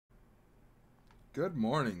Good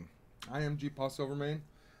morning. I am GpaSilverMane.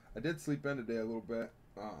 I did sleep in today a little bit.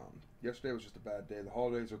 Yesterday was just a bad day. The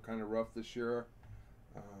holidays are kind of rough this year.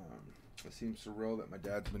 Um, it seems surreal that my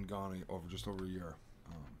dad's been gone over just over a year.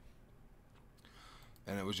 Um,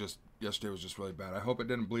 and it was just, yesterday was just really bad. I hope it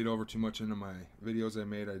didn't bleed over too much into my videos I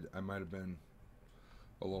made. I might have been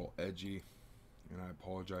a little edgy, and I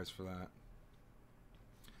apologize for that.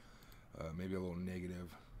 Maybe a little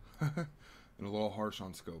negative and a little harsh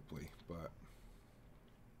on Scopely, but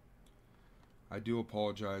I do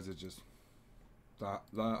apologize. It's just the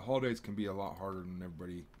holidays can be a lot harder than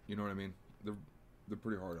everybody. You know what I mean? They're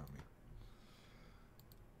pretty hard on me.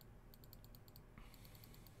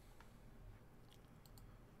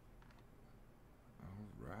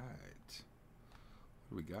 All right.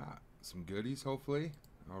 What do we got? Some goodies, hopefully.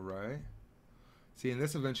 All right. See, and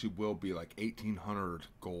this eventually will be like 1,800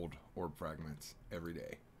 gold orb fragments every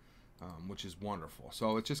day, which is wonderful.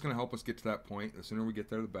 So it's just going to help us get to that point. The sooner we get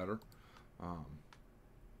there, the better. Um,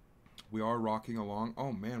 we are rocking along.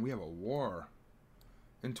 Oh man, we have a war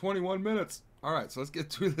in 21 minutes. All right, so let's get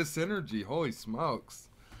through this energy. Holy smokes.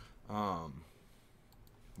 Um,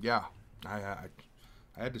 yeah, I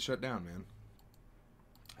had to shut down, man.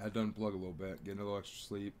 I had to unplug a little bit, get a little extra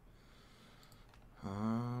sleep.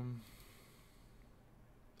 Um,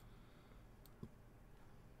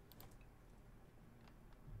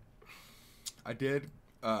 I did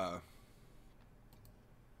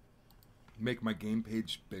make my game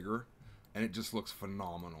page bigger, and it just looks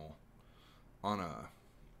phenomenal on a,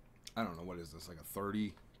 I don't know, what is this, like a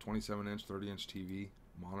 27-inch, 30-inch TV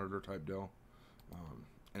monitor type deal.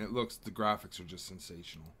 And it looks, the graphics are just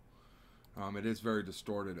sensational. It is very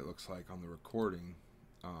distorted, it looks like, on the recording.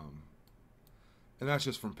 And that's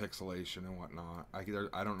just from pixelation and whatnot. I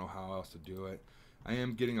don't know how else to do it. I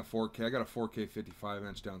am getting a 4K. I got a 4K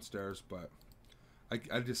 55-inch downstairs, but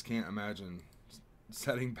I just can't imagine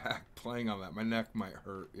setting back playing on that. My neck might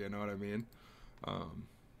hurt, you know what I mean?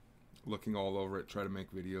 Looking all over it, try to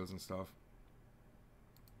make videos and stuff.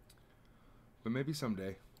 But maybe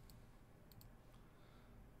someday.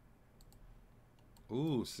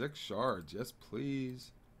 Ooh, 6 shards. Yes,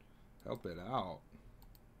 please. Help it out.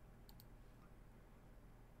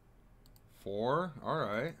 4?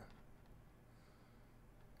 Alright.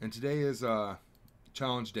 And today is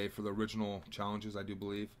challenge day for the original challenges, I do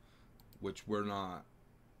believe. Which we're not...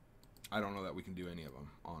 I don't know that we can do any of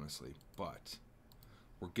them, honestly. But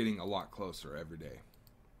we're getting a lot closer every day.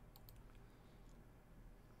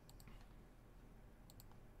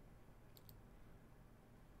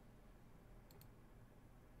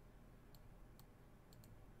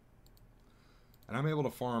 And I'm able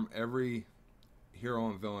to farm every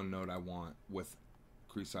hero and villain node I want with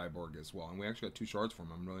Kree Cyborg as well. And we actually got 2 shards for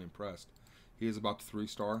him. I'm really impressed. He is about to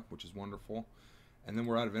 3-star, which is wonderful. And then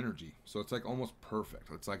we're out of energy. So it's like almost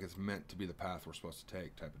perfect. It's like it's meant to be the path we're supposed to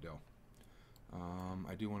take type of deal.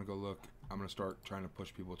 I do want to go look. I'm going to start trying to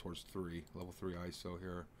push people towards 3. Level 3 ISO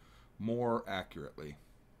here. More accurately.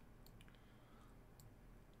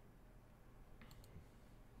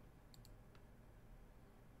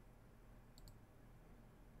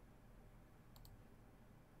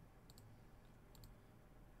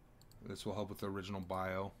 This will help with the original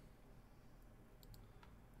bio.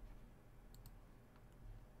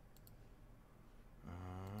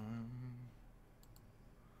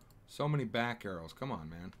 So many back arrows. Come on,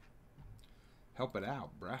 man. Help it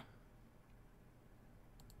out, bruh.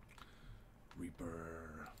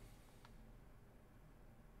 Reaper.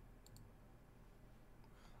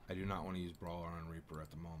 I do not want to use Brawler on Reaper at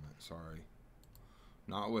the moment. Sorry.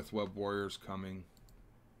 Not with Web Warriors coming.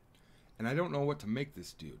 And I don't know what to make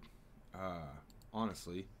this dude.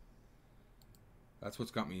 Honestly. That's what's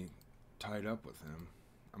got me tied up with him.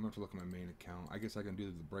 I'm going to have to look at my main account. I guess I can do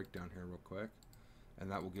the breakdown here real quick. And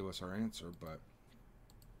that will give us our answer, but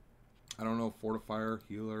I don't know. Fortifier,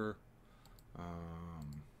 healer,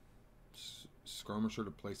 skirmisher to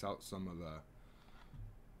place out some of the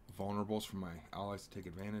vulnerables for my allies to take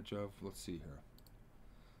advantage of. Let's see here.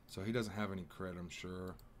 So he doesn't have any crit, I'm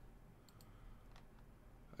sure.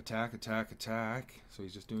 Attack, attack, attack. So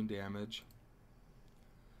he's just doing damage.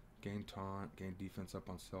 Gain taunt, gain defense up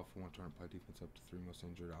on self for 1 turn, apply defense up to 3 most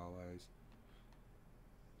injured allies.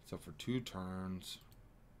 So for 2 turns,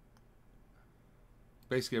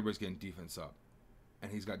 basically everybody's getting defense up.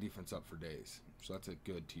 And he's got defense up for days. So that's a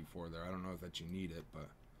good T4 there. I don't know that you need it, but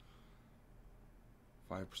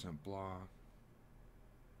 5% block.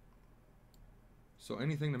 So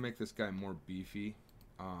anything to make this guy more beefy.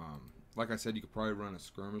 Like I said, you could probably run a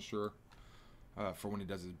skirmisher for when he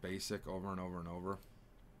does his basic over and over and over.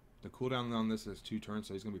 The cooldown on this is 2 turns,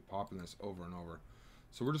 so he's going to be popping this over and over.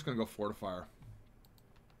 So we're just going to go Fortifier.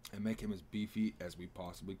 and make him as beefy as we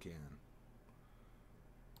possibly can.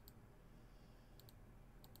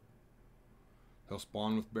 He'll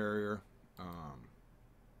spawn with barrier.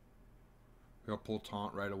 He'll pull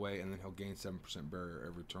taunt right away, and then he'll gain 7% barrier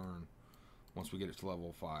every turn once we get it to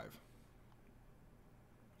level 5.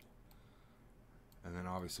 And then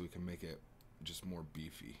obviously we can make it just more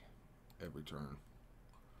beefy every turn.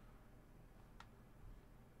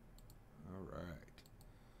 Alright.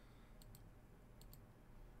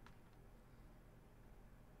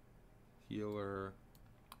 Healer.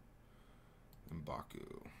 And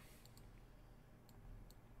Baku.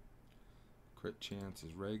 Crit chance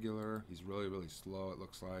is regular. He's really, really slow, it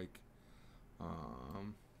looks like.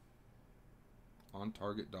 On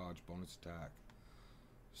target dodge, bonus attack.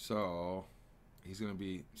 So, he's going to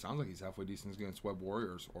be, sounds like he's halfway decent against Web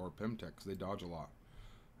Warriors or Pimtech because they dodge a lot.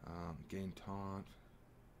 Gain taunt.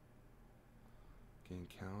 Gain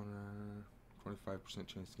counter. 25%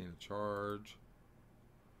 chance to gain a charge.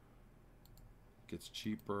 Gets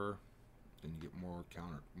cheaper. Then you get more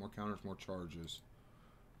counter. More counters, more charges.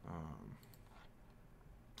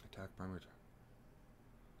 Attack primary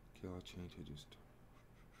kill chain to just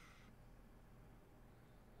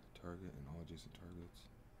target and all adjacent targets.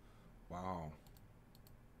 Wow.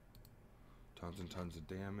 Tons and tons of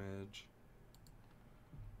damage.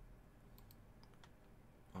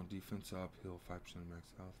 On defense up, heal 5%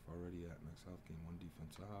 max health. Already at max health, gain 1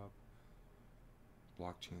 defense up.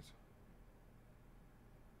 Block chance.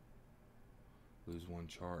 Lose 1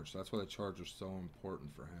 charge. So that's why the charge is so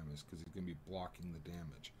important for him, is because he's going to be blocking the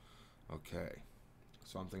damage. Okay.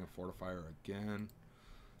 So I'm thinking Fortifier again.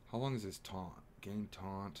 How long is his taunt? Gain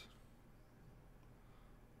taunt.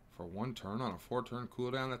 For 1 turn on a 4-turn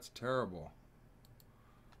cooldown? That's terrible.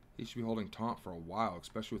 He should be holding taunt for a while,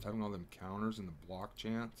 especially with having all them counters and the block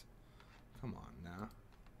chance. Come on now.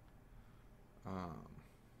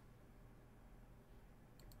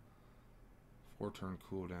 4-turn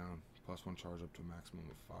cooldown. Plus 1 charge up to a maximum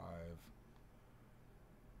of 5.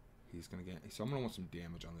 He's going to get... So I'm going to want some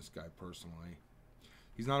damage on this guy personally.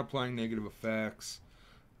 He's not applying negative effects.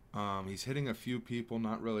 He's hitting a few people,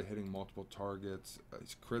 not really hitting multiple targets.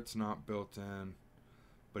 His crit's not built in.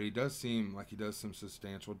 But he does seem like he does some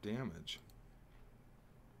substantial damage.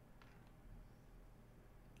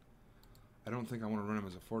 I don't think I want to run him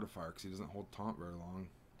as a Fortifier because he doesn't hold taunt very long.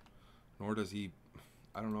 Nor does he...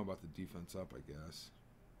 I don't know about the defense up, I guess.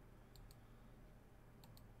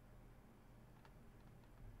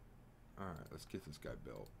 Alright, let's get this guy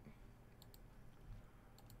built.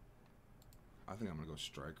 I think I'm going to go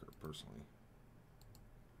Striker, personally.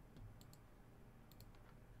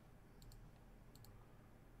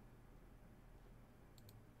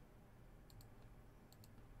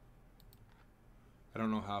 I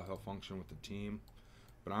don't know how he'll function with the team,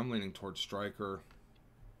 but I'm leaning towards Striker.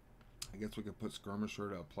 I guess we could put Skirmisher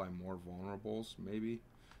to apply more vulnerables, maybe.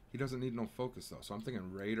 He doesn't need no focus, though, so I'm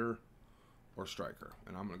thinking Raider or Striker.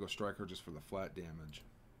 And I'm going to go Striker just for the flat damage.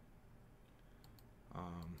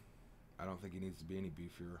 I don't think he needs to be any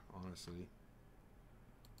beefier, honestly.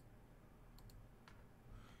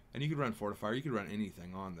 And you could run Fortifier. You could run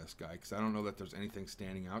anything on this guy, because I don't know that there's anything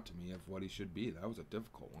standing out to me of what he should be. That was a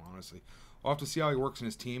difficult one, honestly. I'll have to see how he works in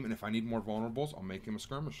his team, and if I need more vulnerables, I'll make him a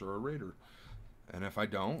Skirmisher or a Raider. And if I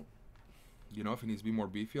don't, you know, if he needs to be more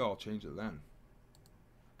beefy, I'll change it then.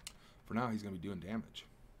 For now, he's going to be doing damage.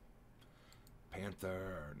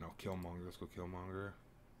 Panther. No, Killmonger. Let's go Killmonger.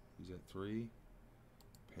 He's at 3.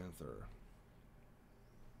 Panther.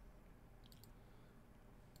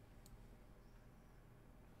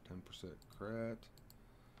 %, crit.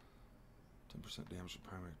 10% damage to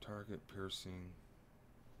primary target. Piercing.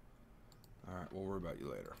 Alright, we'll worry about you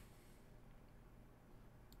later.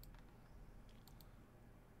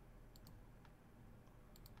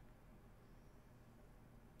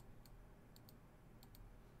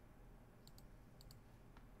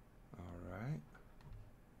 Alright.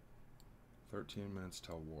 13 minutes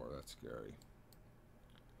till war. That's scary.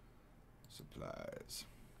 Supplies.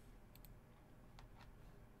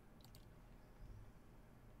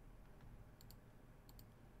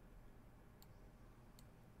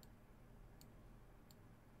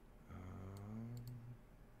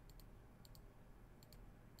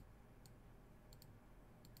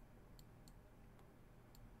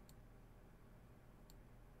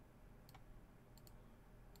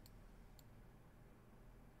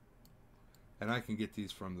 And I can get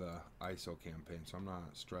these from the ISO campaign, so I'm not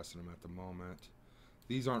stressing them at the moment.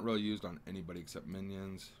 These aren't really used on anybody except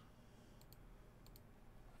minions.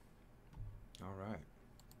 Alright.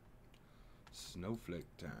 Snowflake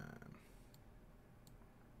time.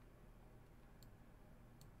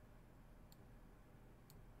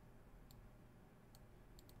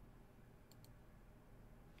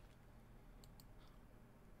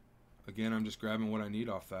 Again, I'm just grabbing what I need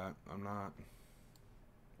off that. I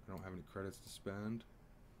don't have any credits to spend.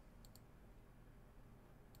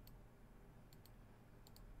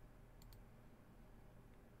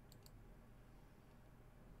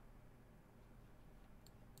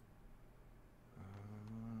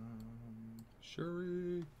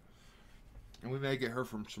 Shuri. And we may get her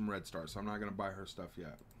from some Red Star, so I'm not going to buy her stuff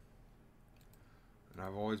yet. And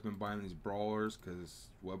I've always been buying these brawlers because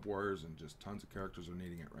Web Warriors and just tons of characters are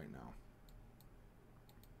needing it right now.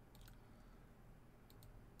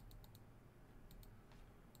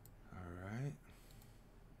 Alright.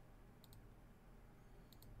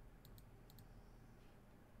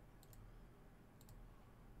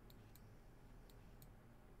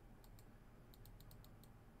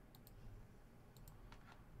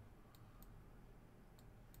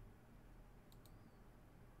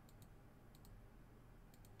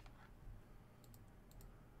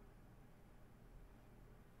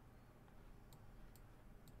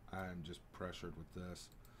 I'm just pressured with this.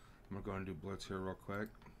 I'm going to go and do Blitz here real quick.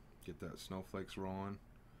 Get that snowflakes rolling.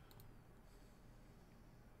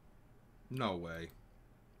 No way.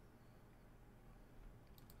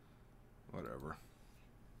 Whatever.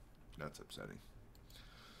 That's upsetting.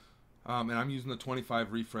 And I'm using the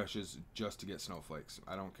 25 refreshes just to get snowflakes.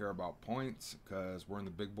 I don't care about points because we're in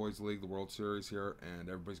the Big Boys League, the World Series here, and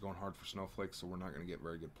everybody's going hard for snowflakes, so we're not going to get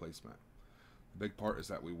very good placement. The big part is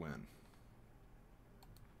that we win.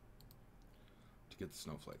 Get the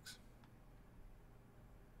snowflakes.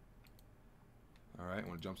 Alright,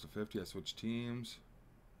 when it jumps to 50, I switch teams.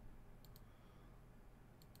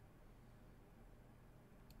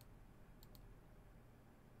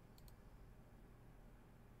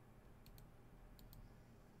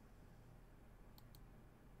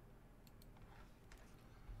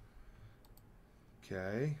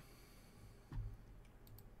 Okay.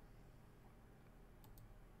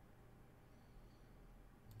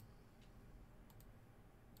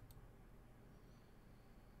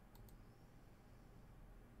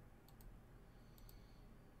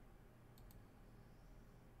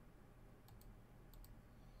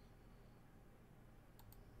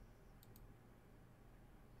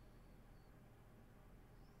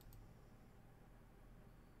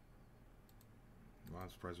 Well, I'm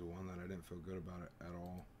surprised we won that. I didn't feel good about it at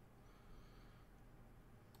all.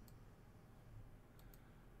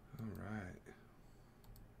 Alright.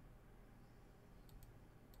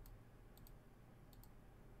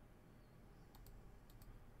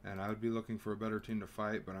 And I would be looking for a better team to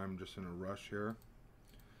fight, but I'm just in a rush here.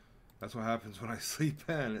 That's what happens when I sleep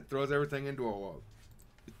in. It throws everything into a...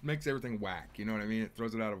 It makes everything whack, you know what I mean? It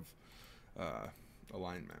throws it out of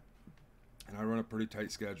alignment. And I run a pretty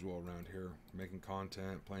tight schedule around here. Making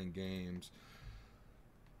content, playing games,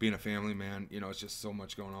 being a family man. You know, it's just so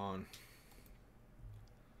much going on.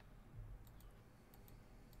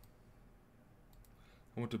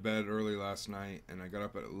 I went to bed early last night, and I got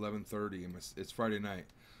up at 11:30, and it's Friday night.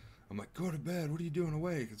 I'm like, go to bed. What are you doing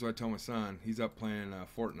awake? So I tell my son. He's up playing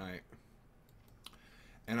Fortnite.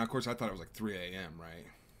 And, of course, I thought it was like 3 a.m., right?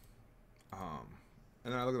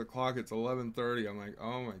 And then I look at the clock. It's 11:30. I'm like,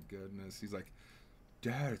 oh, my goodness. He's like,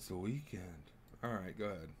 Dad, it's the weekend. All right, go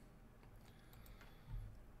ahead.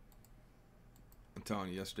 I'm telling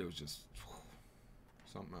you, yesterday was just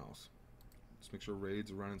something else. Just make sure raids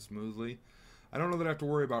are running smoothly. I don't know that I have to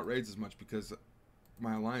worry about raids as much because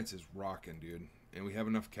my alliance is rocking, dude. And we have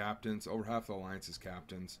enough captains. Over half the alliance is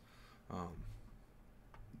captains.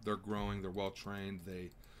 They're growing. They're well trained.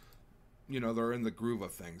 They're in the groove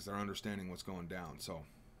of things. They're understanding what's going down. So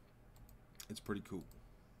it's pretty cool.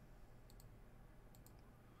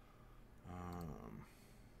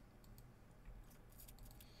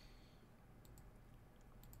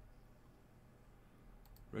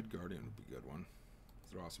 Red Guardian would be a good one.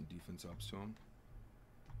 Throw some defense ups to him.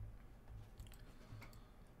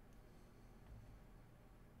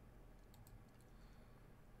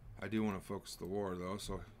 I do want to focus the war though,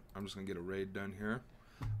 so I'm just going to get a raid done here.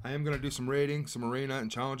 I am going to do some raiding, some arena and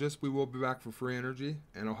challenges. We will be back for free energy,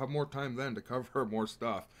 and I'll have more time then to cover more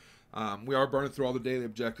stuff. We are burning through all the daily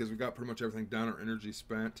objectives. We got pretty much everything done. Our energy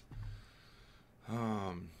spent.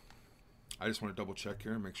 I just want to double check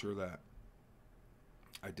here and make sure that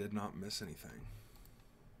I did not miss anything.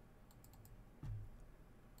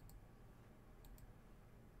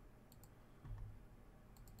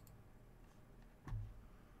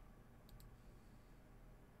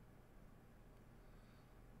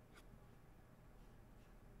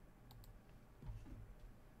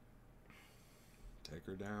 Take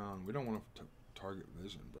her down. We don't want to target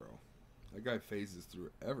vision, bro. That guy phases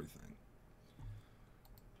through everything.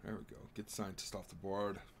 There we go. Get the scientist off the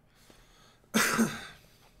board.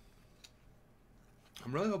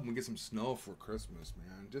 I'm really hoping we get some snow for Christmas,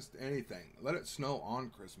 man. Just anything. Let it snow on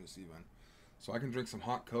Christmas even. So I can drink some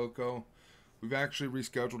hot cocoa. We've actually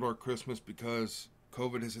rescheduled our Christmas because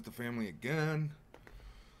COVID has hit the family again.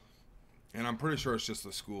 And I'm pretty sure it's just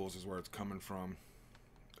the schools is where it's coming from.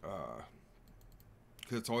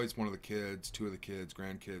 Because it's always one of the kids, two of the kids,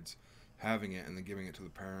 grandkids having it and then giving it to the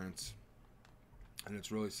parents. And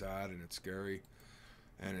it's really sad and it's scary.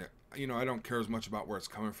 And, I don't care as much about where it's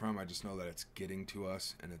coming from. I just know that it's getting to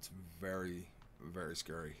us and it's very, very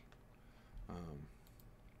scary.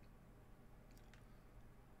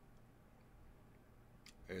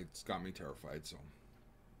 It's got me terrified, so.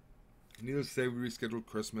 Needless to say, we rescheduled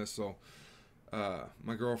Christmas, so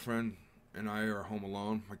my girlfriend and I are home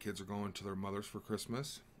alone. My kids are going to their mother's for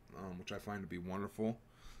Christmas, which I find to be wonderful.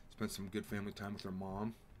 Spent some good family time with their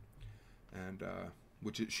mom, and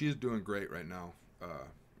she is doing great right now.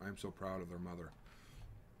 I'm so proud of their mother.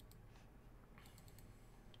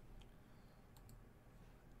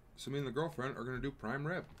 So me and the girlfriend are going to do prime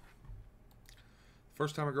rib. The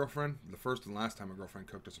first and last time a girlfriend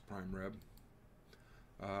cooked us a prime rib,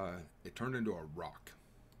 it turned into a rock.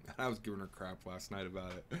 I was giving her crap last night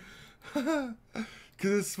about it.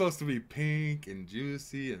 Because it's supposed to be pink and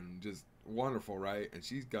juicy and just wonderful, right? And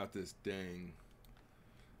she's got this dang...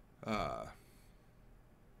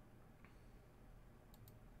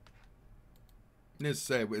 needless to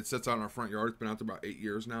say, it sits out in our front yard. It's been out there about 8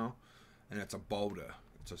 years now. And it's a boulder.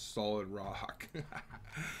 It's a solid rock.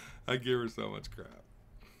 I give her so much crap.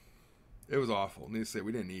 It was awful. Needless to say,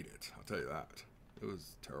 we didn't eat it. I'll tell you that. It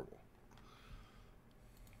was terrible.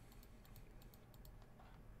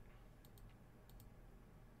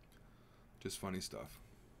 Just funny stuff.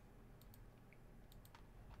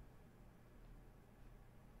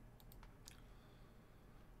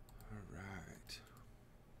 All right.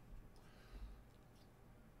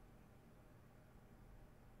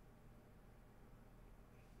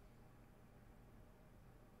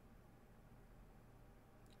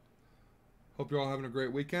 Hope you're all having a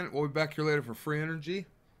great weekend. We'll be back here later for free energy.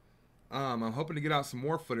 I'm hoping to get out some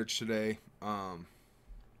more footage today for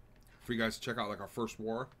you guys to check out, like our first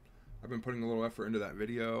war. I've been putting a little effort into that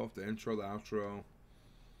video, the intro, the outro,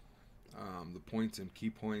 the points and key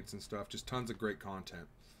points and stuff. Just tons of great content.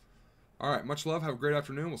 All right, much love. Have a great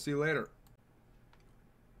afternoon. We'll see you later.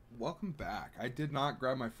 Welcome back. I did not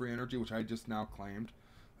grab my free energy, which I just now claimed.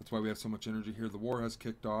 That's why we have so much energy here. The war has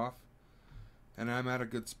kicked off, and I'm at a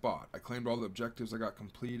good spot. I claimed all the objectives I got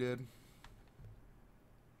completed.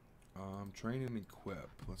 Train and equip.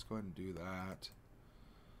 Let's go ahead and do that.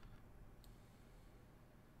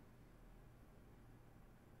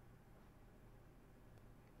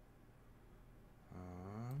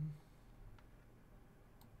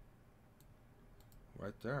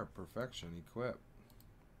 Right there, perfection, equip.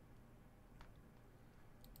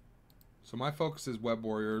 So my focus is Web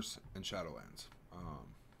Warriors and Shadowlands.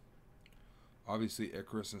 Obviously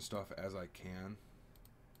Icarus and stuff as I can.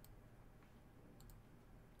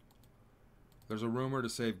 There's a rumor to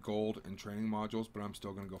save gold in training modules, but I'm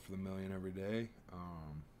still going to go for the million every day.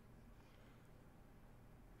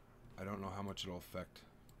 I don't know how much it'll affect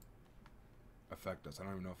us. I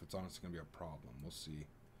don't even know if it's honestly going to be a problem. We'll see.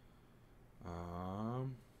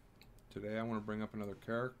 Today I want to bring up another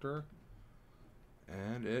character,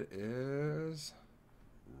 and it is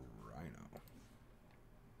Rhino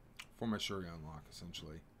for my Shuri unlock,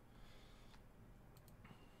 essentially.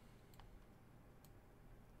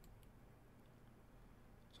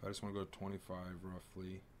 So I just want to go to 25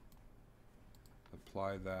 roughly.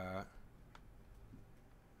 Apply that.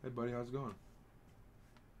 Hey buddy, how's it going?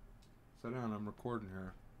 Sit down, I'm recording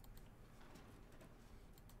here.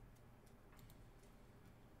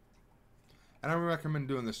 And I recommend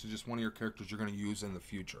doing this to just one of your characters you're going to use in the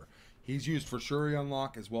future. He's used for Shuri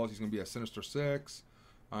unlock, as well as he's going to be a Sinister 6.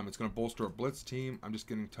 It's going to bolster a Blitz team. I'm just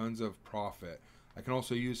getting tons of profit. I can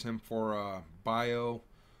also use him for bio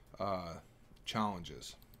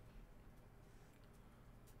challenges.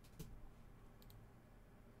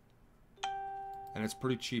 And it's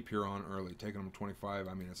pretty cheap here on early. Taking him 25,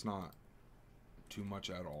 I mean, it's not too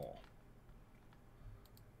much at all.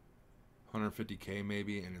 150k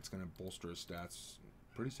maybe, and it's going to bolster his stats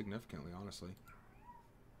pretty significantly, honestly.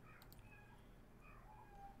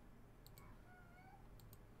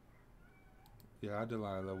 Yeah,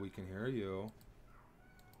 Delilah, we can hear you.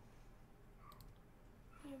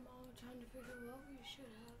 Hey, Mom, we're trying to figure out what we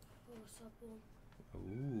should have for supper.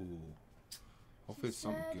 Ooh. Hopefully it's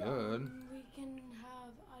something good. We can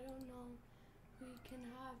have, I don't know, we can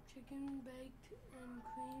have chicken baked and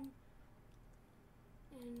cream.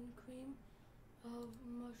 of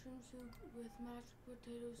mushroom soup with mashed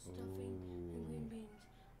potato stuffing and green beans.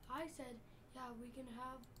 I said, yeah, we can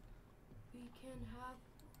have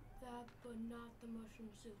that, but not the mushroom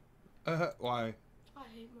soup. Why? I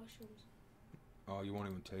hate mushrooms. Oh, you won't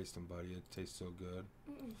even taste them, buddy. It tastes so good.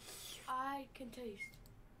 I can taste.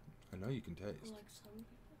 I know you can taste. Like some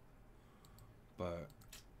people. But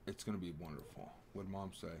it's going to be wonderful. What'd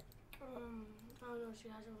Mom say? I don't know. She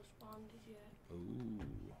hasn't responded yet.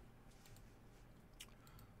 Ooh.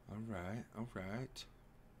 All right. All right.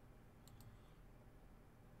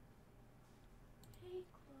 Hey,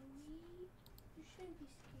 Chloe. You shouldn't be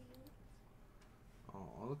scared.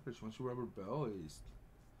 Oh, look at her. She wants to rub her bellies.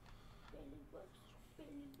 Belly bumps.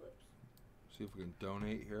 Belly bumps. See if we can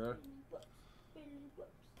donate here. Belly bumps. Belly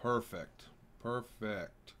bumps. Perfect.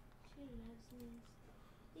 Perfect. She loves me.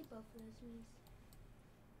 They both love me.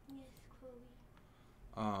 Yes, Chloe.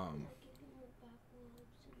 I give you more back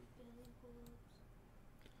rubs and belly rubs.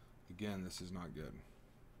 Again, this is not good.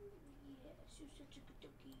 Yes, you're such a good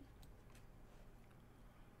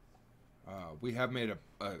doggy. We have made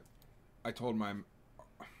I told my,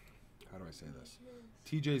 how do I say this?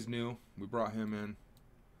 TJ's new. We brought him in,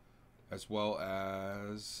 as well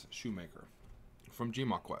as Shoemaker from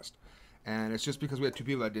Gma Quest. And it's just because we had two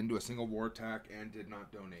people that didn't do a single war attack and did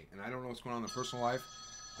not donate. And I don't know what's going on in their personal life.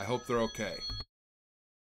 I hope they're okay.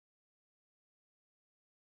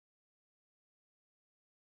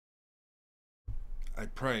 I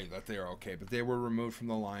pray that they are okay. But they were removed from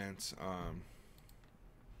the alliance.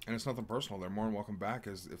 And it's nothing personal. They're more than welcome back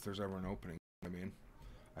as if there's ever an opening. I mean,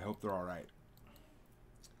 I hope they're all right.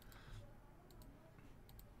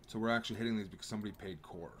 So we're actually hitting these because somebody paid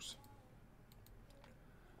cores.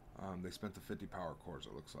 They spent the 50 power cores,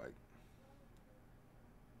 it looks like.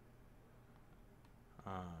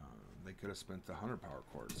 They could have spent the 100 power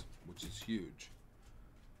cores, which is huge.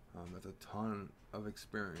 That's a ton of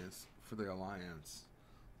experience for the alliance,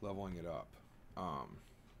 leveling it up.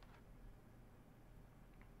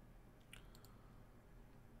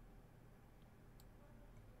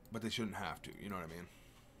 But they shouldn't have to, you know what I mean?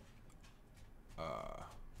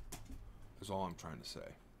 Is all I'm trying to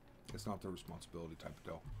say. It's not their responsibility type of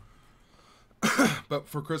deal. But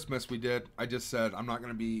for Christmas we did, I just said I'm not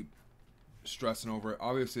going to be stressing over it.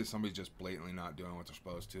 Obviously if somebody's just blatantly not doing what they're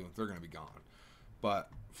supposed to, they're going to be gone. But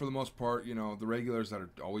for the most part, you know, the regulars that are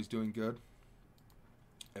always doing good,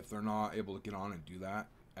 if they're not able to get on and do that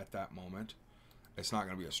at that moment, it's not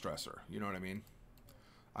going to be a stressor. You know what I mean?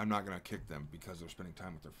 I'm not going to kick them because they're spending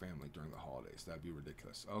time with their family during the holidays. That'd be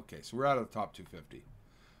ridiculous. Okay, so we're out of the top 250.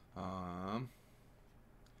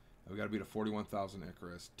 We got to beat a 41,000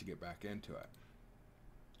 Icarus to get back into it.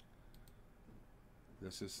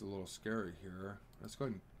 This is a little scary here. Let's go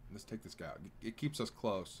ahead and let's take this guy out. It keeps us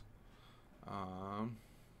close. Boom.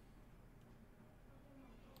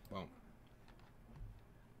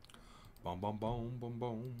 Boom, boom, boom, boom,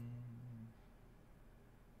 boom.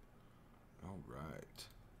 All right.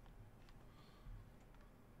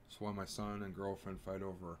 So while my son and girlfriend fight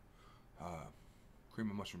over cream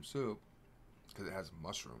of mushroom soup, because it has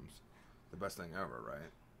mushrooms, the best thing ever, right?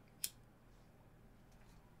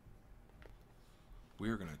 We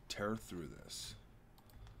are going to tear through this.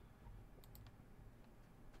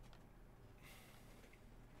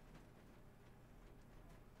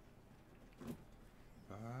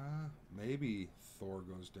 Maybe Thor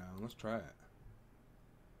goes down. Let's try it.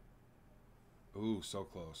 Ooh, so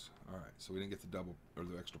close. Alright, so we didn't get the double, or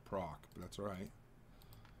the extra proc, but that's alright.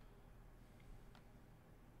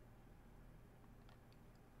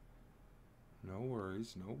 No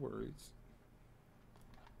worries, no worries.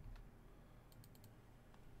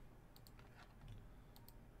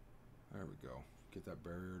 There we go. Get that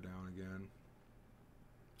barrier down again.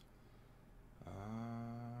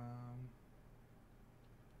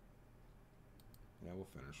 Yeah, we'll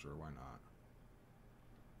finish her. Why not?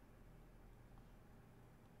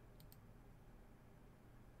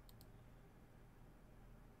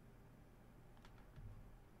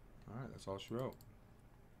 Alright, that's all she wrote.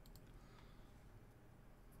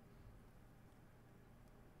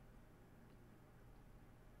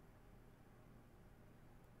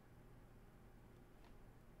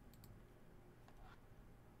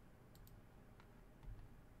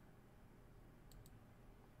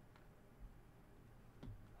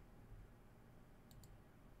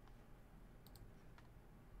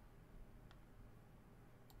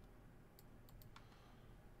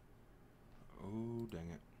 Oh, dang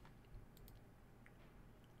it.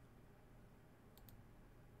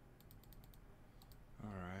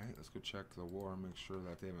 Alright, let's go check the war and make sure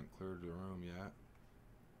that they haven't cleared the room yet.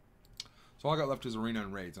 So all I got left is arena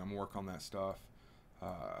and raids. I'm going to work on that stuff.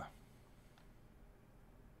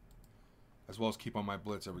 as well as keep on my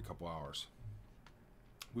blitz every couple hours.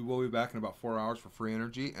 We will be back in about 4 hours for free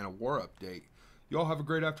energy and a war update. You all have a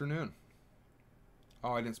great afternoon.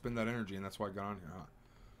 Oh, I didn't spend that energy, and that's why I got on here, huh?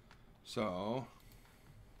 So,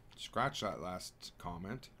 scratch that last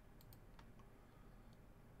comment.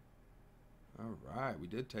 All right, we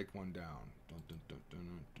did take one down. Dun, dun, dun,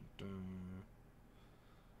 dun, dun, dun.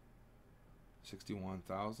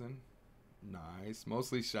 61,000. Nice.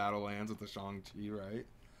 Mostly Shadowlands with the Shang-Chi, right?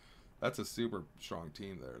 That's a super strong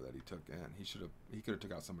team there that he took in. He could have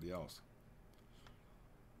took out somebody else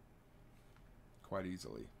quite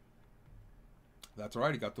easily. That's all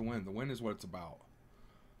right. He got the win. The win is what it's about.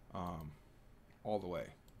 All the way.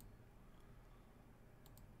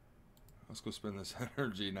 Let's go spend this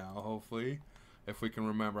energy now. Hopefully, if we can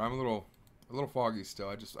remember. I'm a little foggy still.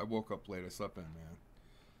 I woke up late. I slept in, man.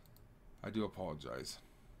 I do apologize.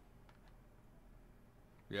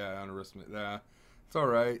 Yeah, I underestimate. Yeah, it's all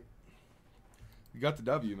right. You got the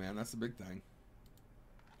W, man. That's the big thing.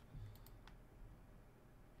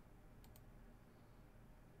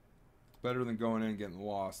 Better than going in and getting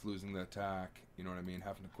lost, losing the attack. You know what I mean?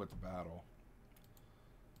 Having to quit the battle.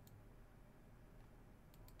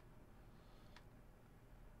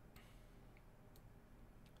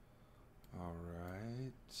 All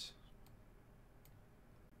right.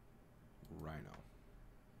 Rhino.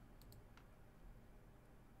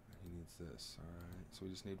 He needs this. All right. So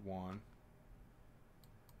we just need one.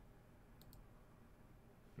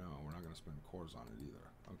 No, we're not going to spend cores on it either.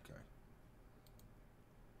 Okay.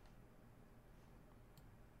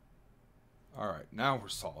 Alright, now we're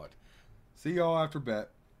solid. See y'all after bet.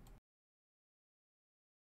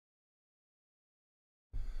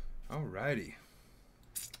 Alrighty.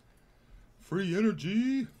 Free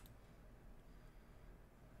energy.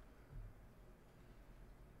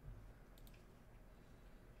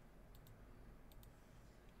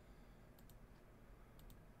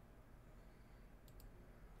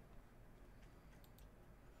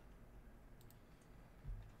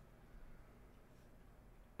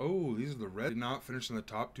 Oh, these are the red. Did not finish in the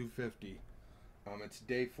top 250. It's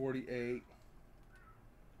day 48.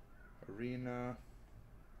 Arena.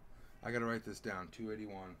 I gotta write this down.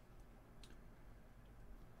 281.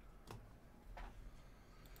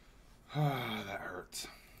 Ah, that hurts.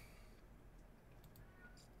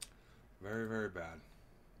 Very, very bad.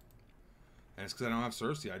 And it's because I don't have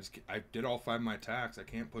Cersei. I did all 5 of my attacks. I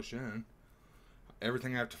can't push in.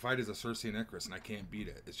 Everything I have to fight is a Cersei and Icarus, and I can't beat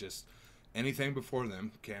it. It's just anything before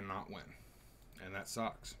them cannot win. And that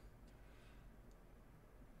sucks.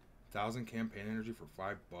 1,000 campaign energy for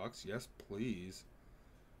 $5? Yes, please.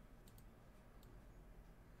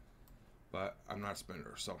 But I'm not a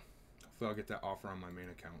spender, so hopefully I'll get that offer on my main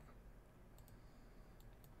account.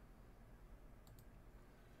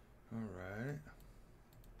 Alright.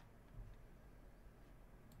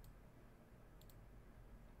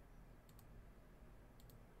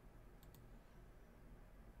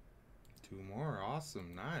 Two more.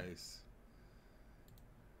 Awesome. Nice.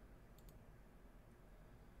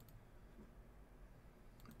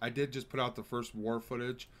 I did just put out the first war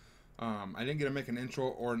footage. I didn't get to make an intro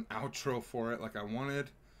or an outro for it like I wanted.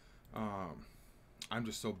 I'm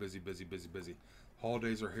just so busy.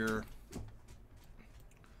 Holidays are here.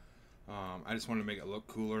 I just wanted to make it look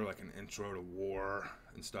cooler, like an intro to war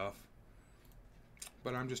and stuff.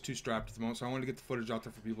 But I'm just too strapped at the moment, so I wanted to get the footage out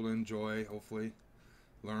there for people to enjoy, hopefully.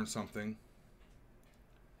 Learn something.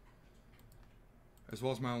 As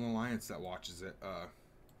well as my own alliance that watches it.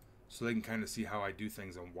 So they can kind of see how I do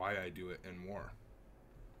things and why I do it in war.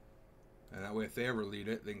 And that way, if they ever lead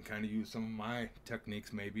it, they can kind of use some of my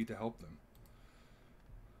techniques maybe to help them.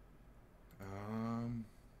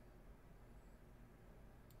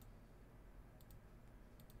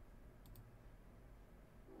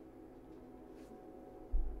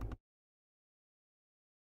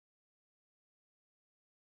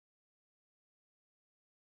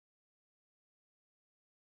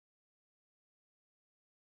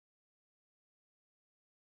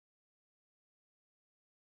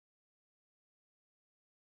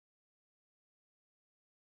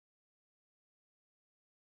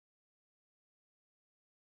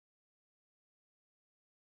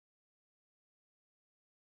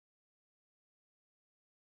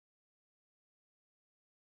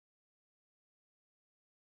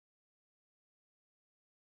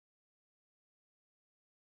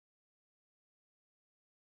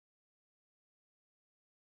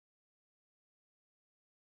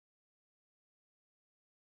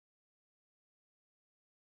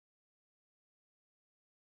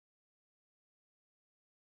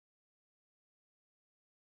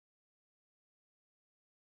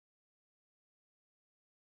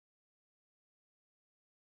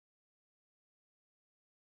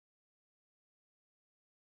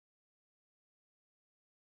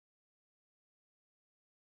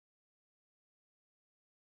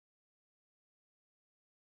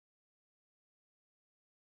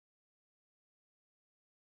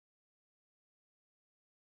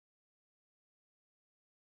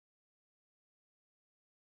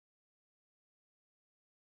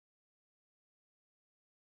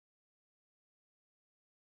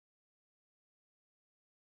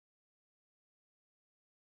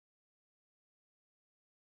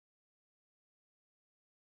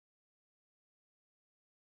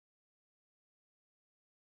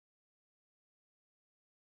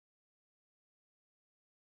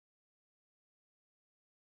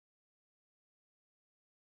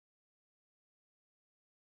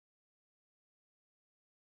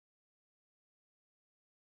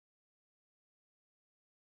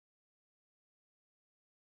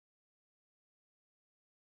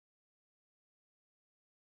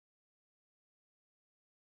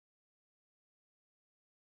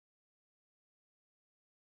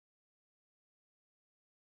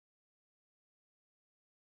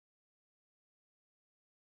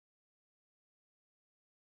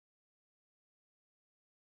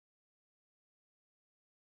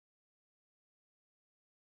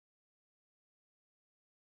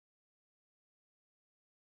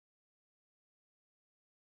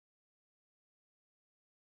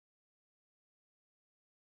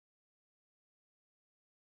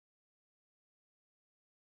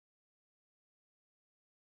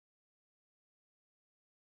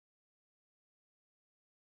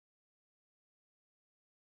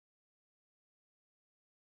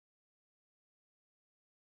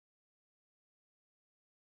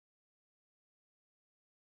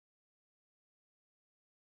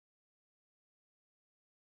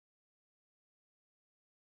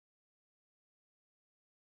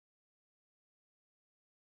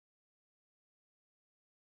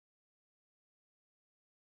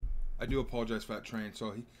 I do apologize for that train.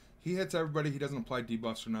 So he hits everybody. He doesn't apply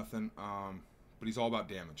debuffs or nothing. But he's all about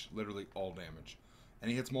damage. Literally all damage. And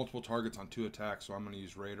he hits multiple targets on 2 attacks, so I'm going to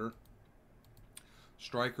use Raider.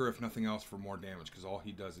 Striker, if nothing else, for more damage, because all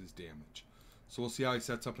he does is damage. So we'll see how he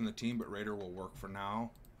sets up in the team, but Raider will work for now.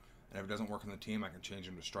 And if it doesn't work in the team, I can change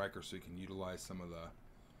him to Striker so he can utilize some of the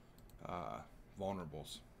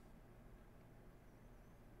vulnerables.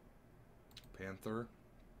 Panther.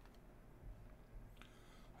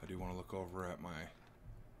 I do want to look over at my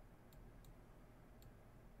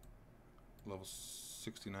level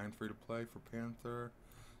 69 free to play for Panther.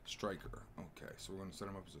 Striker. Okay, so we're going to set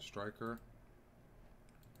him up as a Striker.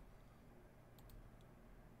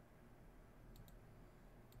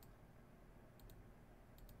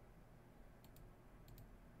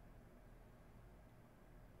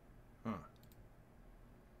 Huh.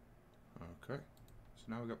 Okay, so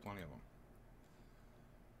now we got plenty of them.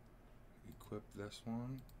 Equip this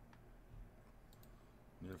one.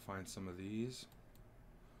 Need to find some of these.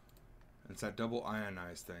 And it's that double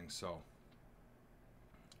ionized thing, so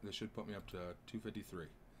this should put me up to 253.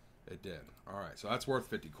 It did. Alright, so that's worth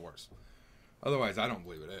 50 cores. Otherwise, I don't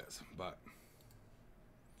believe it is, but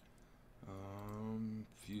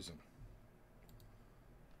fuse them.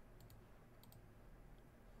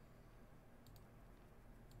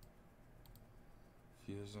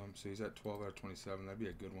 Fuse them. So he's at 12 out of 27. That'd be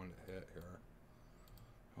a good one to hit here.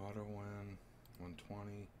 Auto win.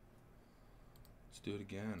 120. Let's do it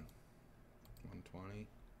again. 120.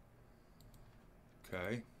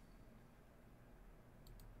 Okay.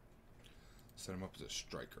 Set him up as a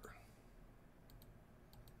Striker.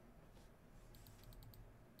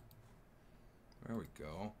 There we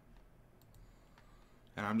go.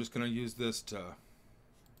 And I'm just going to use this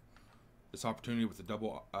opportunity with the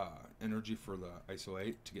double energy for the ISO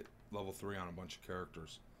 8 to get level 3 on a bunch of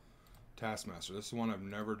characters. Taskmaster. This is one I've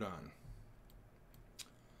never done.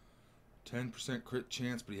 10% crit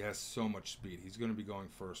chance, but he has so much speed. He's going to be going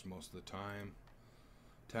first most of the time.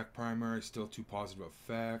 Attack primary, still 2 positive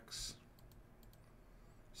effects.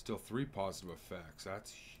 Still 3 positive effects.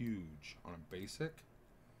 That's huge on a basic.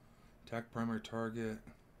 Attack primary target.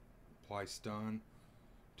 Apply stun.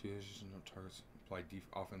 2 no targets. Apply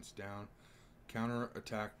offense down. Counter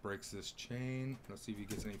attack breaks this chain. Let's see if he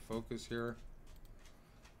gets any focus here.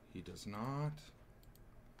 He does not.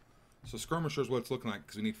 So Skirmisher is what it's looking like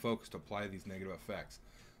because we need focus to apply these negative effects.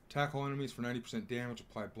 Attack all enemies for 90% damage.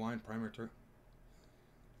 Apply blind primary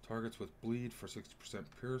targets with bleed for 60%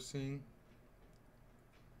 piercing.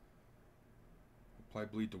 Apply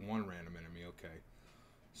bleed to 1 random enemy. Okay.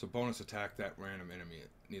 So bonus attack that random enemy,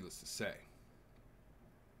 needless to say.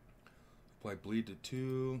 Apply bleed to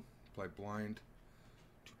 2. Apply blind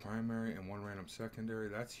to primary and 1 random secondary.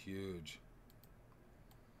 That's huge.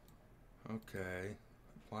 Okay.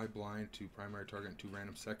 Apply blind to primary target and 2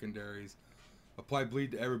 random secondaries. Apply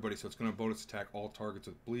bleed to everybody, so it's going to bonus attack all targets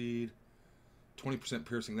with bleed. 20%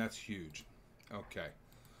 piercing, that's huge. Okay.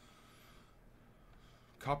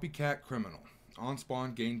 Copycat Criminal. On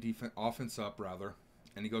spawn, gain defense, offense up, rather.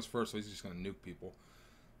 And he goes first, so he's just going to nuke people.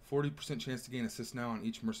 40% chance to gain assist now on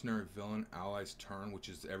each mercenary villain ally's turn, which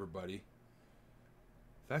is everybody.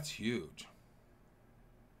 That's huge.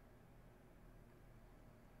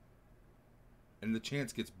 And the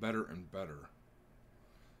chance gets better and better.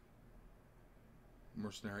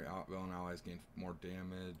 Mercenary villain allies gain more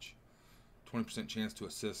damage. 20% chance to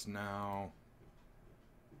assist now.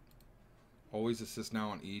 Always assist now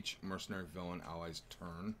on each mercenary villain ally's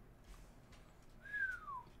turn.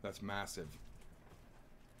 That's massive.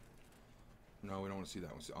 No, we don't want to see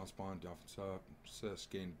that. We see on spawn, offense up,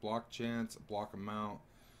 assist, gain block chance, block amount,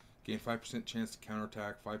 gain 5% chance to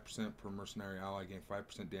counterattack, 5% per mercenary ally, gain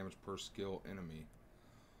 5% damage per skill enemy.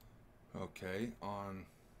 Okay, on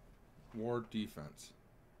ward defense.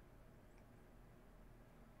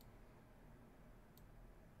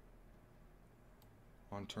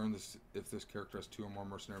 On turn, if this character has 2 or more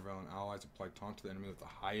mercenary villain allies, apply taunt to the enemy with the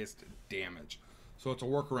highest damage. So it's a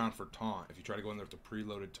workaround for taunt. If you try to go in there with a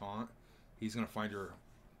preloaded taunt, he's going to find your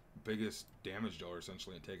biggest damage dealer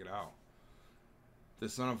essentially and take it out.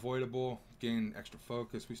 This is unavoidable. Gain extra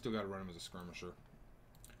focus. We still got to run him as a skirmisher.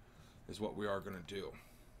 Is what we are going to do.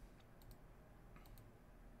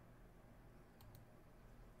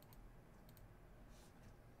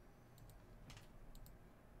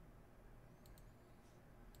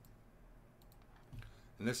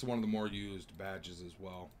 And this is one of the more used badges as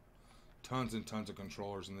well. Tons and tons of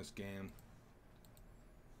controllers in this game.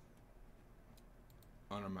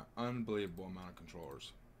 Unbelievable amount of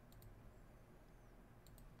controllers.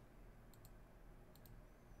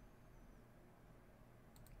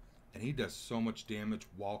 And And he does so much damage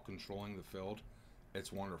while controlling the field.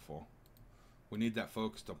 It's wonderful. We need that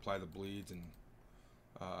focus to apply the bleeds and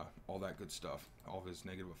all that good stuff. All of his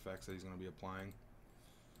negative effects that he's going to be applying.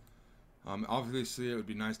 Obviously, it would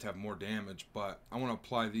be nice to have more damage, but I want to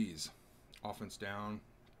apply these. Offense down.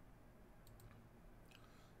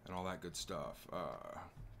 And all that good stuff.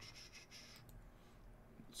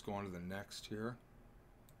 Let's go on to the next here.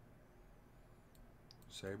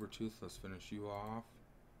 Sabretooth, let's finish you off.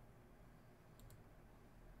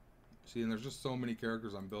 See, and there's just so many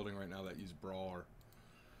characters I'm building right now that use Brawler.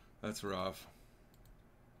 That's rough.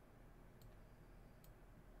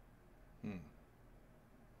 No.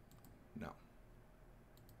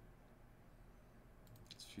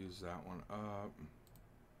 Let's fuse that one up.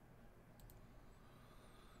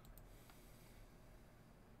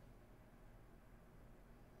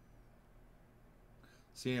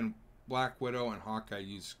 Seeing Black Widow and Hawkeye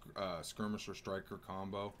use Skirmisher Striker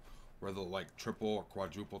combo, where they'll like triple or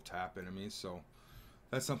quadruple tap enemies. So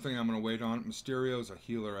that's something I'm going to wait on. Mysterio's a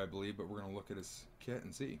healer, I believe, but we're going to look at his kit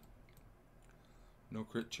and see. No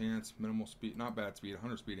crit chance, minimal speed, not bad speed.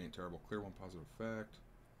 100 speed ain't terrible. Clear 1 positive effect.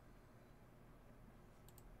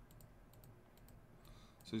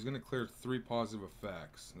 So he's going to clear 3 positive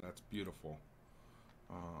effects. That's beautiful.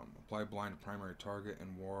 Apply blind to primary target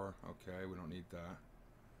in war. Okay, we don't need that.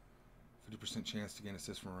 50% chance to gain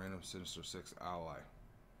assist from a random Sinister 6 ally.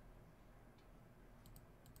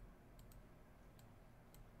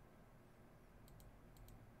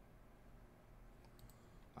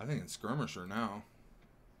 I think it's Skirmisher now.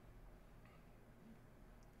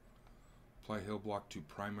 Apply heal block to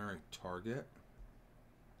primary target.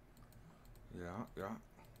 Yeah.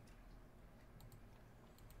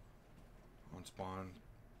 On spawn,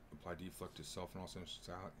 apply deflect to self and all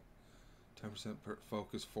Sinister ally. 10%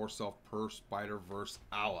 focus for self per Spider-Verse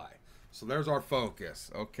ally. So there's our focus.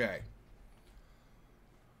 Okay.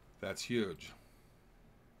 That's huge.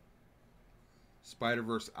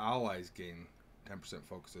 Spider-Verse allies gain 10%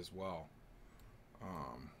 focus as well.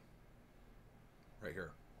 Right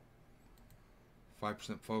here.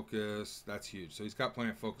 5% focus. That's huge. So he's got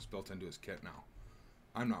plenty of focus built into his kit now.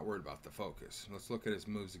 I'm not worried about the focus. Let's look at his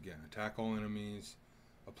moves again. Attack all enemies.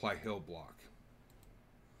 Apply heal block.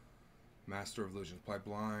 Master of Illusions. Apply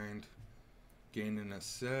blind. Gain an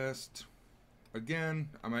assist. Again,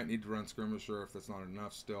 I might need to run Skirmisher if that's not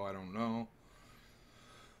enough still. I don't know.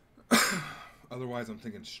 Otherwise, I'm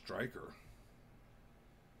thinking Striker.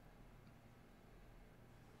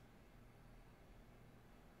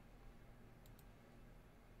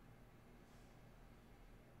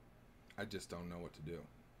 I just don't know what to do.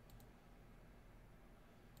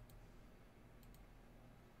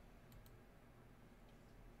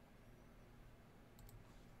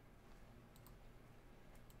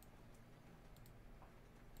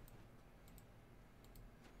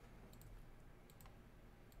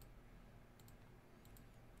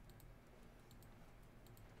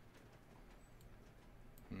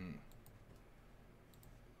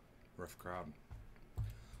 Rough crowd.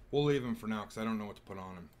 We'll leave him for now because I don't know what to put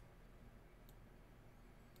on him.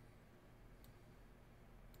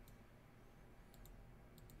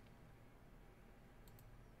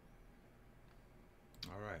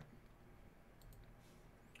 All right.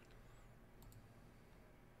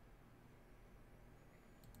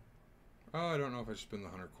 Oh, I don't know if I should spin the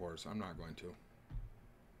 100 cores. I'm not going to.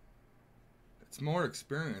 It's more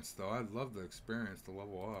experience, though. I'd love the experience to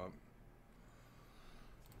level up.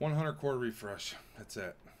 100 core refresh. That's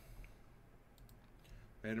it.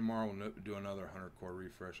 Maybe tomorrow we'll do another 100 core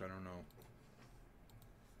refresh. I don't know.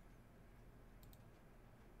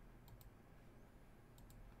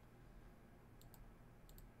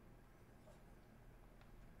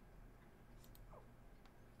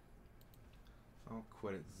 I'll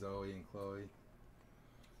quit it, Zoe and Chloe.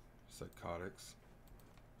 Psychotics.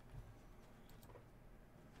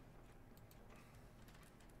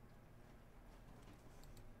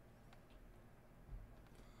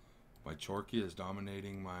 My Chorky is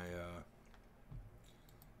dominating my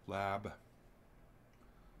lab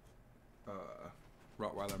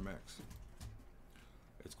Rottweiler mix.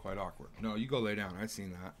 It's quite awkward. No, you go lay down. I've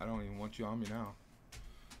seen that. I don't even want you on me now.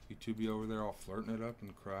 You two be over there all flirting it up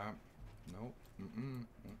and crap. Nope.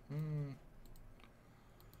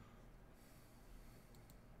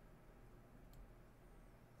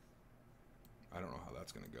 I don't know how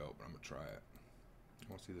that's going to go, but I'm going to try it. You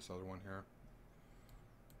want to see this other one here?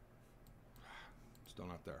 Still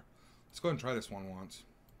not there. Let's go ahead and try this one once.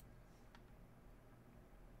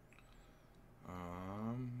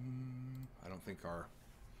 I don't think our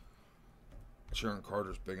Sharon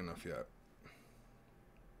Carter's big enough yet.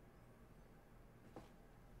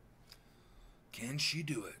 Can she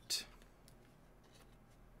do it?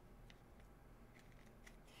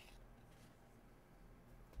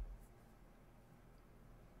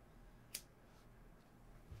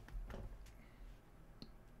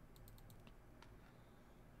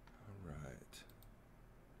 All right.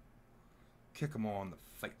 Kick them all in the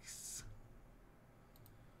face.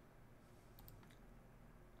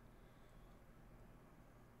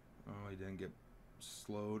 Oh, he didn't get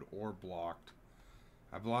slowed or blocked.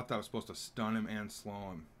 I thought that was supposed to stun him and slow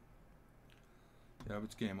him. Yep,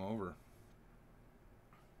 it's game over.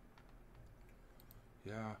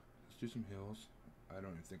 Yeah, let's do some heals. I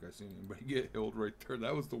don't even think I've seen anybody get healed right there.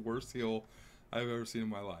 That was the worst heal I've ever seen in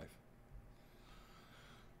my life.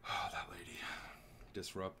 Oh, that lady.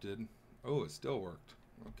 Disrupted. Oh, it still worked.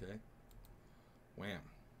 Okay. Wham.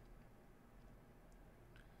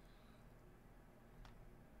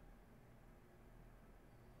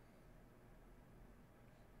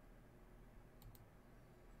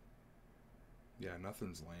 Yeah,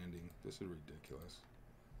 nothing's landing. This is ridiculous.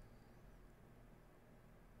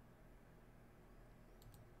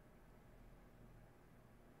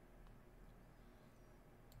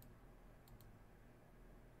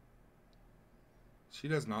 She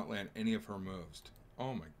does not land any of her moves.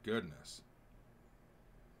 Oh my goodness.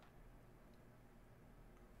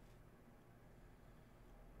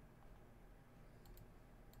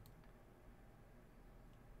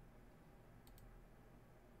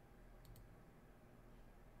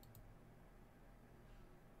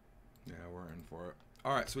 Yeah, we're in for it.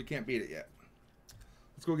 Alright, so we can't beat it yet.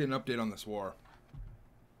 Let's go get an update on this war.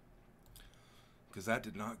 Because that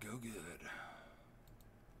did not go good.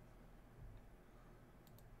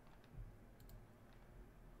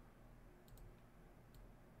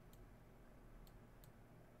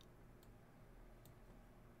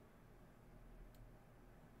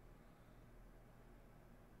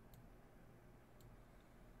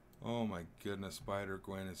 Oh my goodness, Spider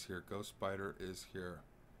Gwen is here. Ghost Spider is here.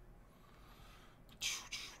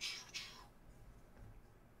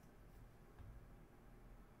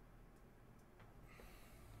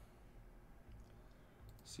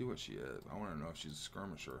 See what she is. I want to know if she's a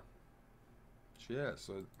skirmisher. She is,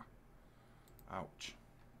 so... Ouch.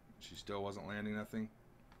 She still wasn't landing nothing?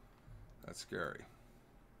 That's scary.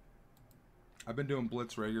 I've been doing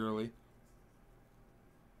blitz regularly.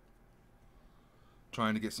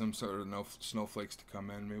 Trying to get some sort of no snowflakes to come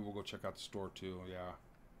in. Maybe we'll go check out the store too. Yeah.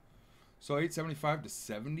 So 875 to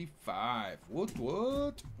 75.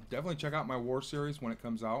 What? Definitely check out my war series when it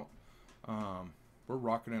comes out. We're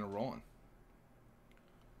rocking and rolling.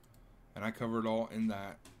 And I covered all in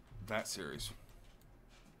that series.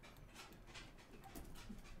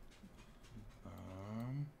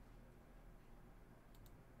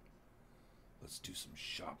 Let's do some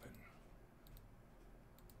shopping.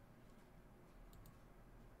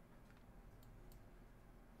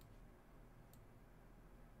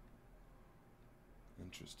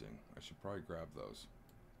 Interesting. I should probably grab those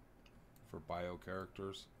for bio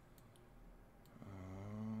characters.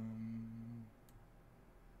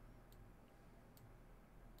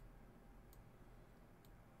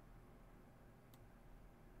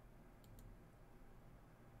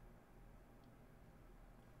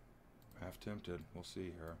 Half tempted. We'll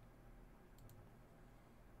see here.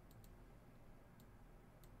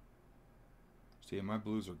 See, my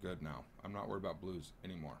blues are good now. I'm not worried about blues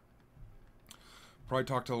anymore. Probably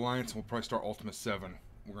talk to Alliance and we'll probably start Ultimate 7.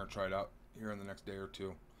 We're going to try it out here in the next day or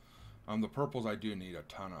two. The purples I do need a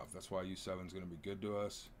ton of. That's why U7 is going to be good to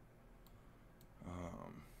us.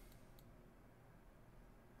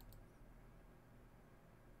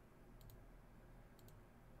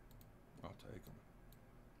 I'll take them.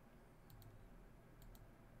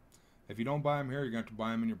 If you don't buy them here, you're going to have to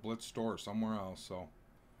buy them in your Blitz store or somewhere else. So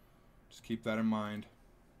just keep that in mind.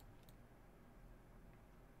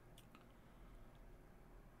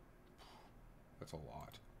 That's a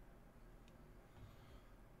lot.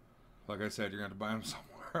 Like I said, you're going to have to buy them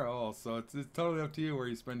somewhere else. So it's totally up to you where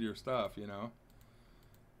you spend your stuff, you know.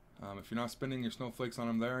 If you're not spending your snowflakes on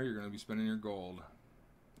them there, you're going to be spending your gold.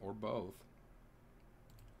 Or both.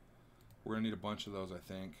 We're going to need a bunch of those, I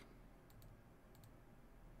think.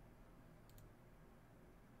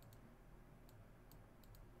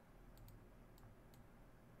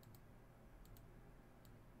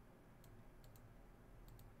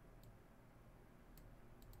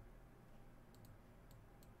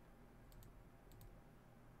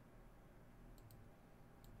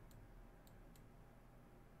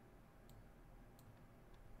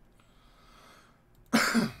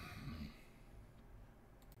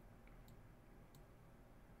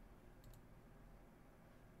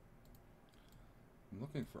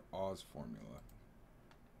 looking for Oz formula.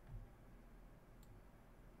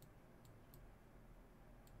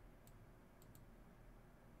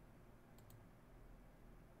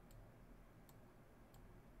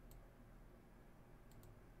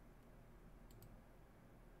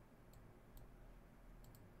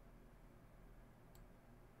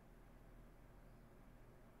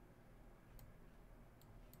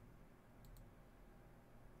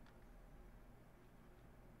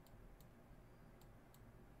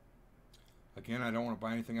 Again, I don't want to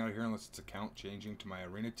buy anything out of here unless it's account changing to my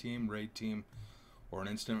arena team, raid team, or an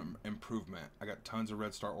instant improvement. I got tons of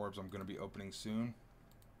red star orbs I'm going to be opening soon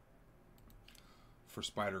for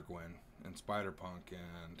Spider Gwen and Spider Punk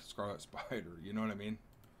and Scarlet Spider. You know what I mean?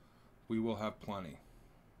 We will have plenty.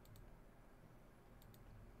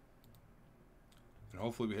 And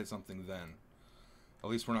hopefully we hit something then.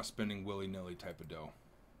 At least we're not spending willy-nilly type of dough.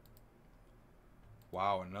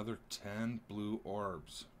 Wow, another 10 blue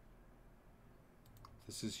orbs.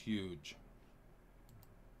 This is huge.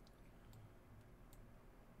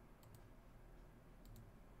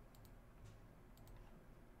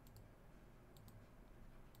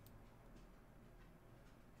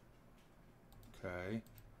 Okay.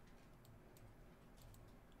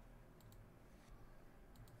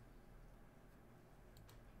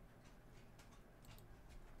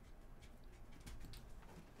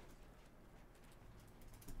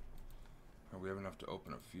 We have enough to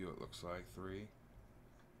open a few, it looks like. 3.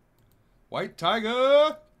 White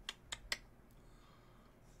Tiger!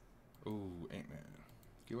 Ooh, Ant-Man.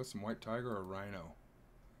 Give us some White Tiger or Rhino.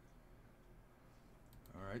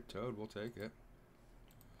 Alright, Toad, we'll take it.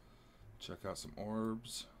 Check out some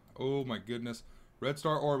orbs. Oh my goodness. Red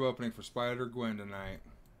Star orb opening for Spider Gwen tonight.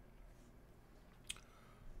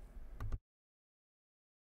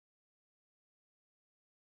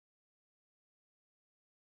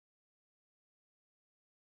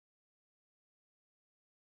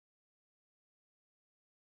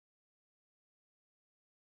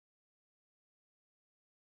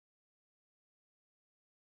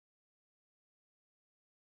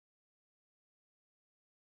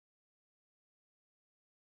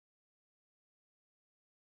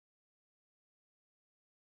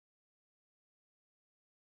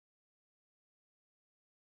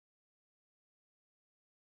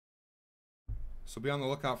 So be on the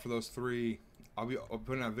lookout for those 3. I'll be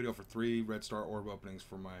putting out a video for 3 red star orb openings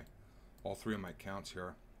for all 3 of my accounts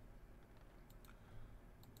here.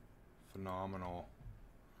 Phenomenal.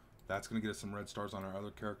 That's going to get us some red stars on our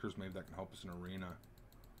other characters. Maybe that can help us in arena.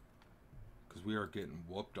 Because we are getting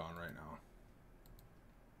whooped on right now.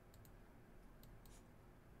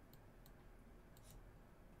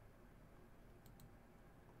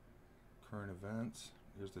 Current events.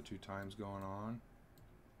 Here's the 2 times going on.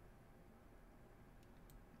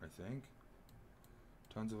 I think.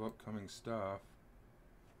 Tons of upcoming stuff.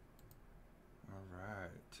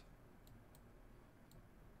 Alright.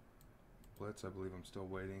 Blitz, I believe I'm still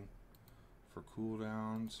waiting for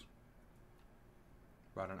cooldowns.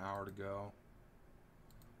 About an hour to go.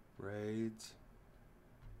 Raids.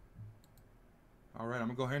 Alright, I'm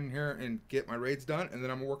going to go ahead in here and get my raids done, and then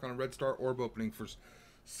I'm going to work on a red star orb opening for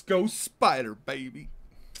Go Spider, baby.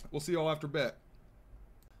 We'll see y'all after bet.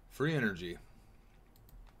 Free energy.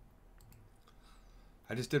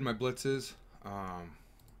 I just did my blitzes,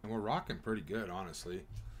 and we're rocking pretty good, honestly.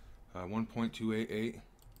 1.288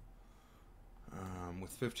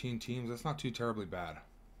 with 15 teams. That's not too terribly bad.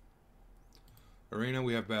 Arena,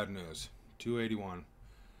 we have bad news. 281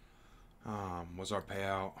 was our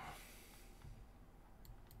payout.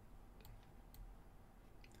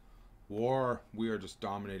 War, we are just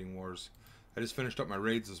dominating wars. I just finished up my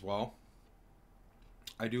raids as well.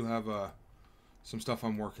 I do have some stuff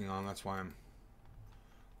I'm working on. That's why I'm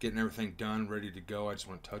getting everything done, ready to go. I just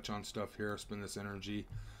want to touch on stuff here, spend this energy.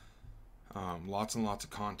 Lots and lots of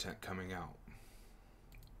content coming out.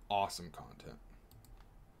 Awesome content.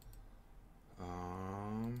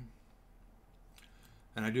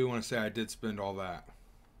 And I do want to say I did spend all that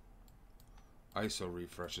ISO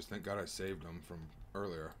refreshes. Thank God I saved them from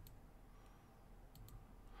earlier.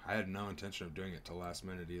 I had no intention of doing it till last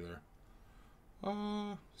minute either.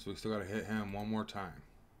 So we still got to hit him one more time.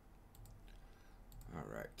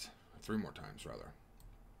 Alright. 3 more times, rather.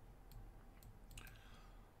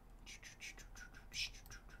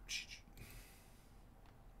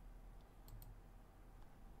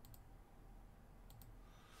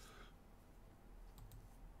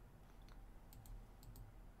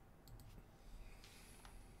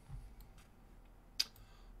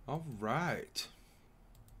 Alright.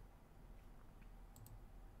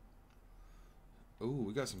 Ooh,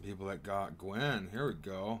 we got some people that got Gwen. Here we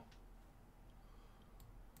go.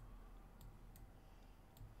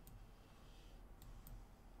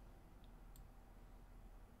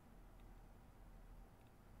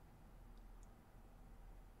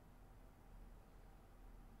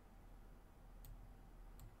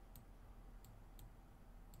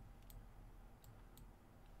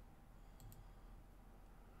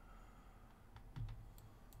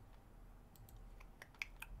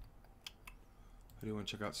 I do want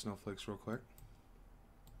to check out snowflakes real quick.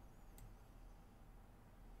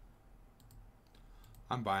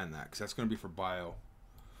 I'm buying that because that's going to be for bio.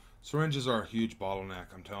 Syringes are a huge bottleneck,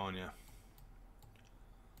 I'm telling you.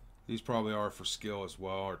 These probably are for skill as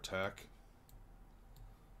well, or tech.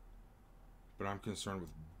 But I'm concerned with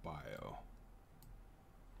bio.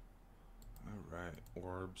 Alright,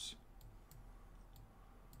 orbs.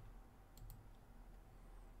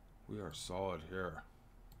 We are solid here.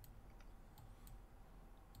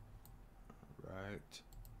 Alright.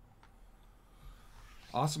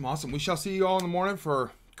 Awesome, awesome. We shall see you all in the morning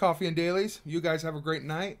for coffee and dailies. You guys have a great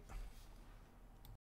night.